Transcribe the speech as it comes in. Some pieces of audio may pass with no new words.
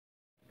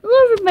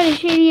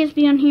everybody, Shady is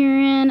beyond here,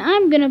 and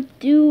I'm gonna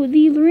do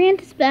the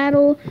Lurantis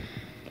battle.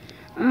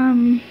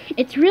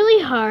 It's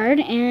really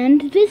hard,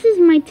 and this is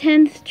my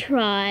 10th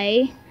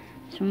try,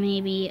 so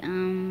maybe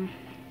I'll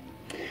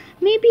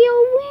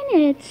win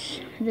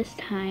it this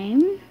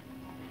time.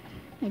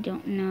 I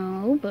don't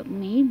know, but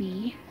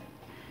maybe,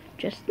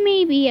 just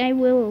maybe, I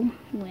will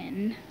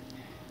win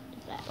the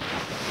battle.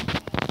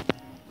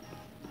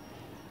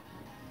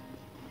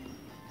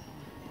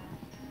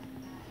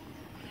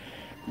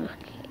 Okay.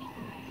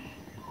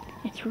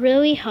 It's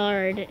really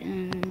hard,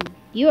 and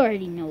you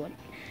already know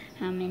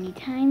how many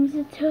times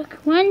it took.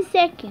 1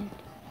 second.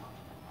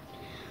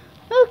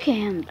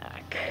 Okay, I'm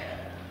back.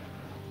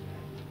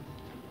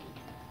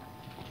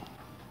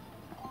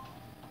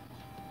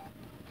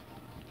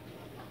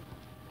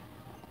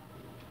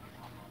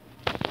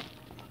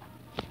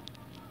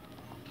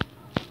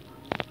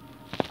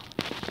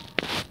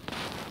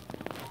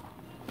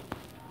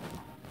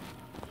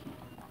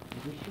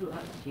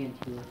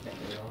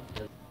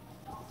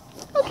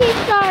 Okay,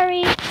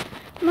 sorry.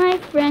 My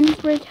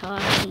friends were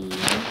talking,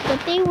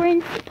 but they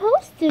weren't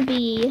supposed to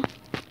be.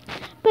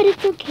 But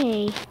it's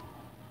okay.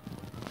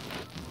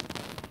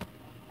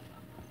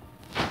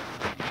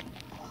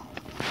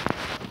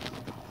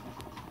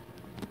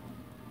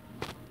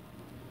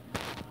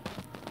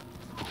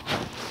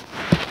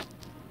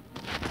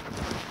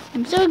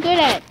 I'm so good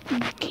at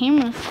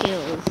camera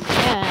skills.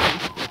 Yeah.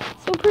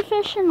 So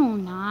professional,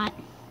 not.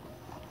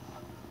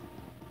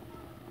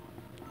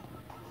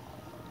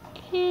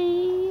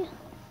 Okay.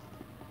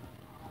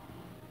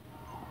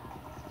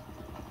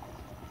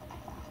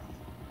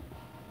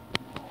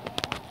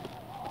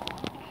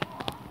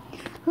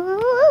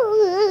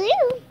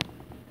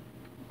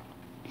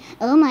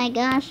 Oh my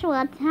gosh,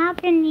 what's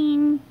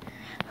happening?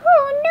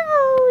 Who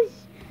knows?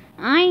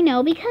 I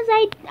know, because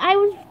I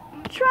was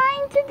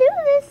trying to do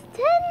this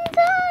 10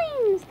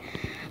 times.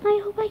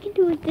 I hope I can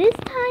do it this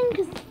time,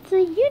 because it's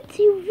a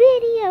YouTube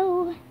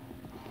video.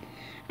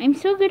 I'm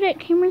so good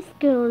at camera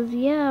skills,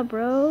 yeah,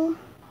 bro.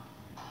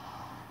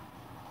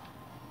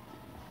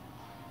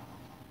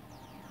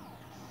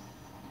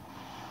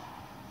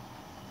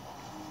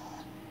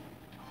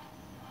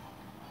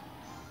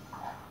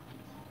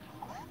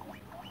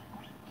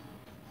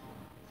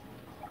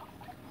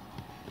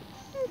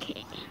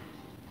 Okay.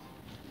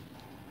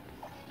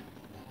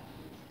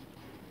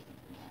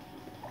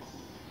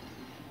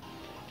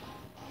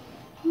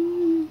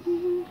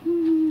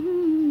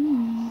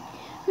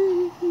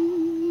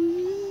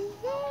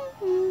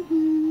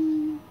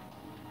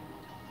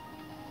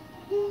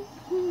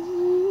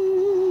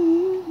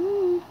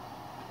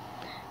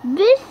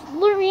 This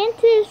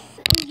Lurantis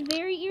is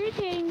very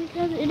irritating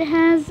because it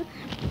has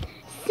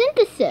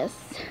synthesis.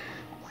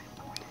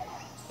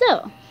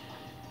 So,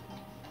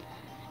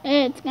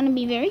 it's going to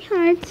be very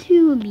hard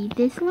to beat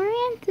this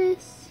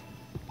Lurantis.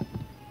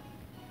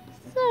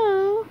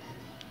 So,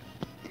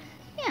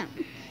 yeah.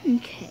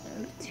 Okay,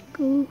 let's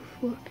go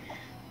for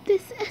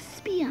this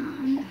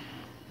Espeon.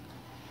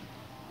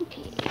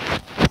 Okay.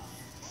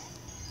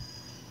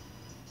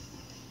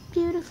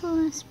 Beautiful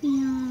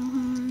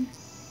Espeon.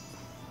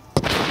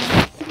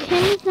 The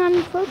camera's not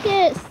in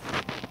focus.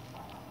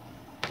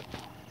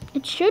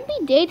 It should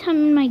be daytime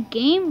in my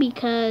game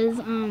because,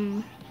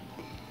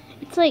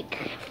 it's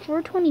like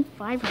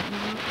 4:25 right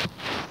now.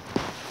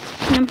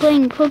 And I'm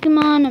playing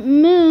Pokemon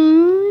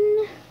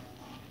Moon.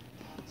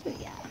 So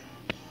yeah.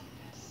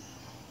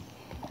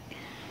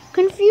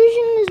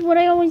 Confusion is what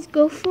I always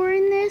go for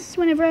in this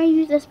whenever I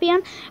use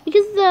Espeon,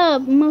 because the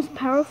most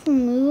powerful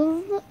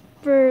move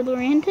for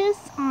Lurantis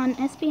on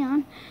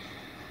Espeon.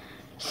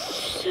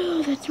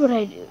 So that's what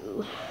I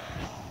do.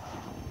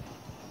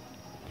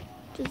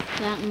 Does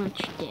that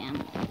much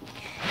damage.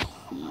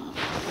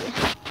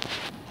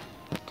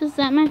 Does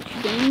that much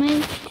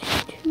damage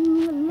to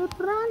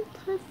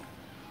Lurantis?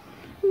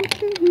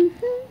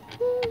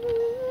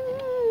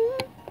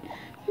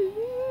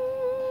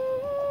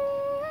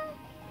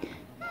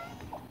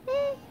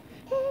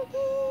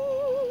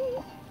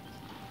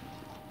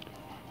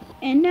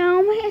 And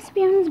now my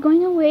Espeon is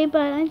going away,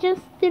 but I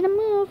just did a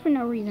move for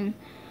no reason.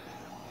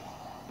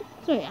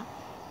 So yeah.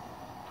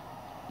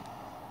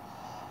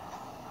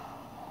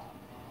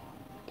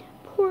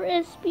 Poor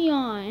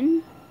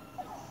Espeon.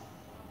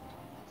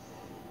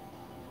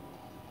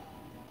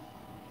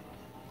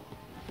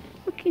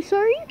 Okay,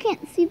 sorry you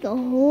can't see the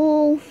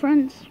whole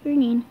front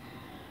screen,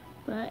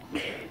 but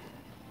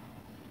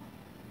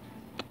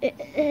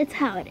it's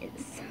how it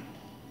is.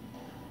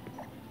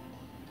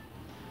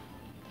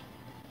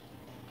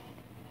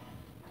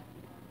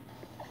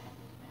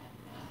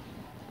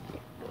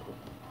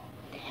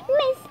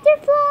 Mr.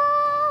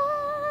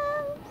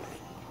 Fluff!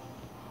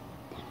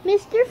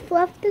 Mr.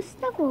 Fluff the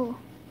Snuffle.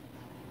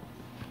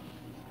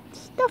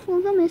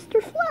 Snuffle the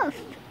Mr. Fluff.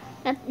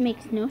 That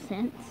makes no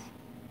sense.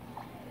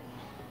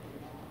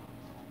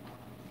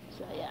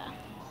 So yeah.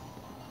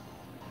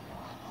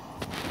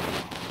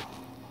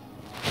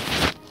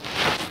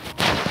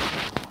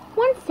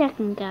 One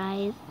second,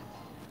 guys.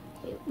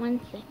 Wait, 1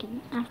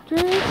 second. After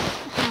this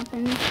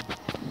happens,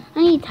 I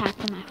need to talk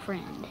to my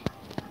friend.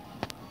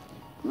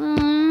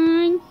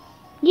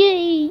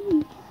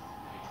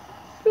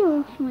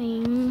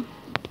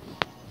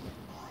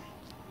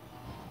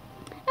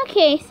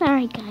 Okay,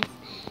 sorry guys.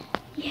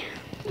 Yeah,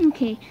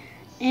 okay.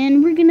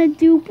 And we're gonna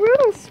do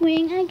brutal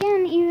swing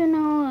again, even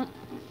though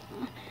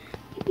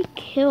I'd be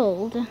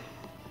killed.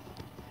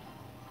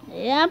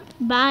 Yep,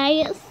 by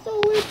a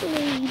solar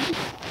blade.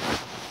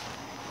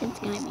 It's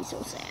gonna be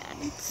so sad.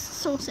 It's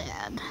so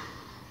sad.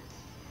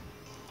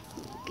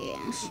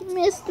 Gosh,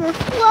 Mr.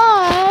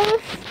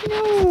 Fluff!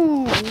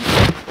 No!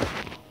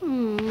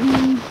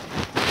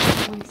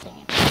 One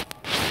second.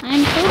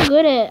 I'm so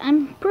good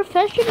I'm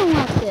professional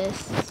at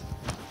this.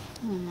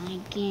 Oh my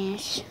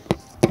gosh.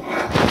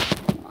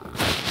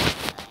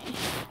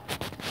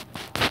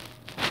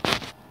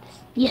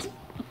 Yes,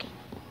 okay,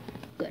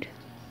 good.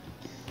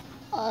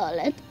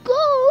 Let's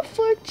go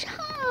for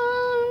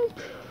chunk.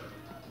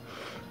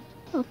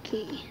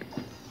 Okay.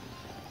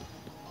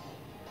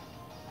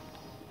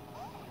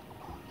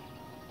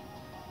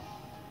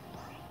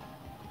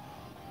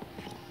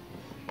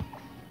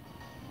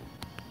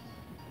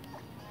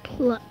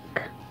 Pluck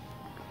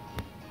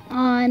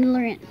on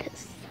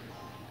Lurantis.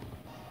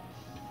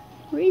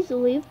 Razor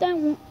Leaf, that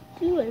won't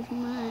do as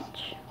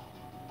much.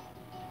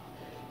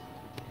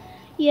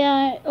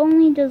 Yeah, it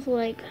only does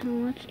like how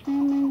much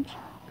damage?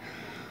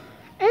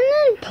 And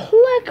then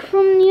Pluck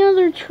from the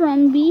other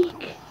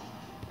Trumbeak.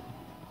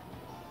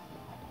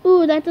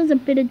 Ooh, that does a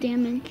bit of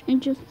damage.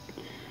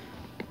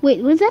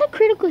 Wait, was that a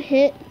critical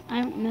hit?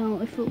 I don't know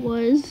if it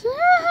was.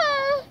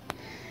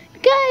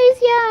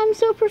 Guys, yeah, I'm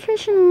so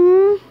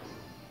professional.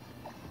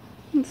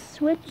 Let's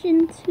switch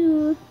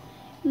into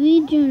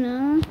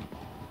Vijuna.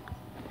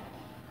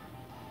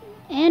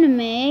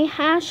 Anime,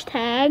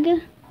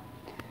 hashtag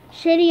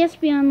Shady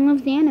Espeon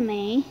loves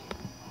anime.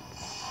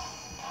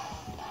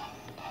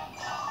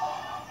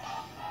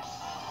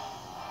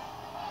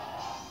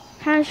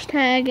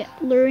 Hashtag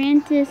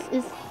Lurantis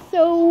is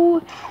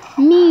so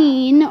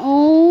mean.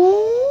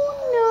 Oh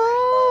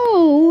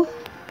no.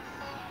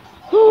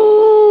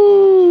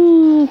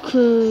 Oh,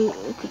 okay.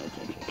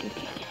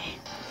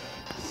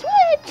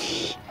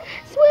 Switch.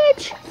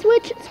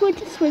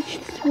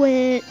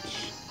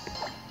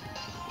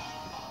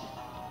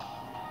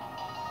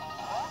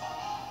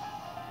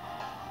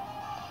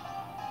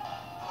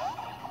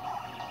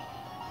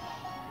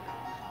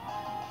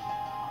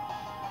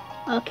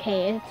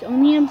 Okay, it's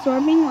only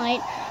absorbing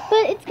light,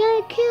 but it's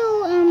gonna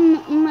kill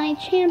my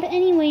champ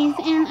anyways,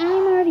 and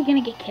I'm already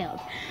gonna get killed.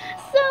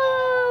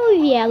 So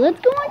yeah, let's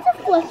go on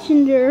to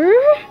Fletchender.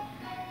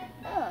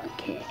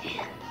 Okay.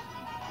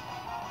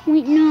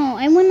 Wait, no,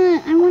 I wanna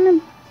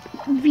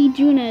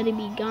Vijuna to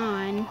be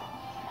gone,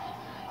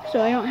 so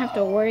I don't have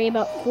to worry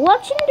about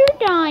Fletchender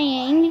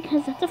dying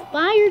because that's a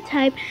fire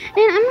type,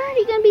 and I'm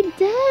already gonna be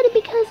dead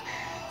because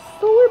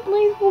Solar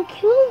Blade will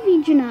kill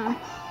Vijuna.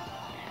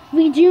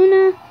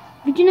 Vijuna.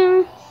 I'm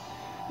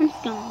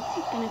just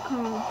gonna call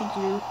him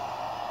Vijuna.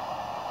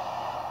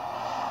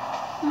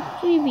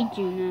 Actually,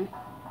 Vijuna.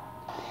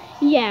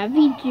 Yeah,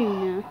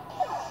 Vijuna.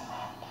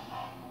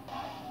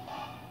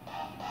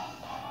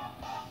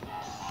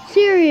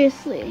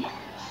 Seriously.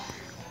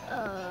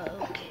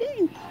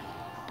 Okay.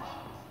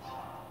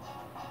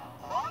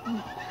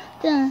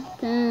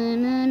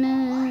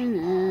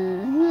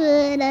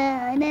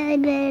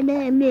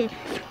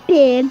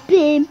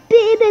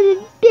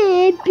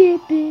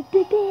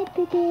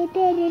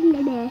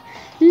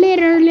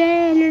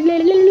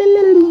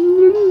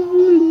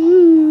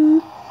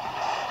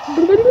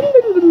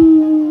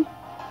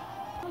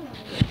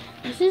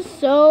 This is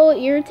so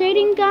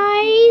irritating,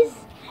 guys.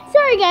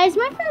 Sorry, guys,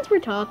 my friends were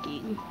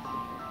talking.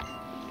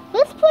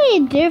 Let's play a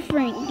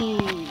different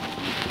game.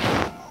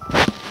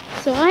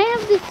 So I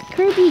have this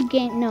Kirby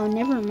game. No,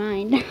 never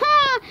mind.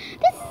 Ha!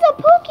 This is a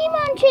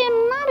Pokemon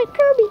channel, not a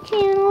Kirby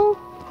channel.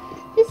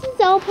 This is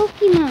all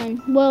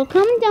Pokemon. Well,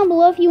 comment down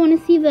below if you want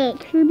to see the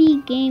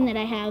Kirby game that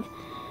I have.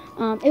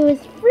 It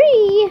was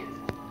free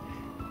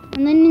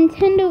on the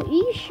Nintendo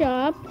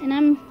eShop, and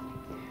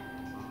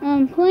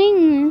I'm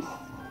playing this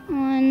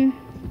on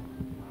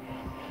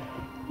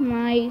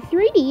my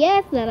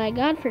 3DS that I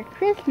got for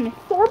Christmas.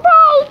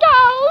 Surprise!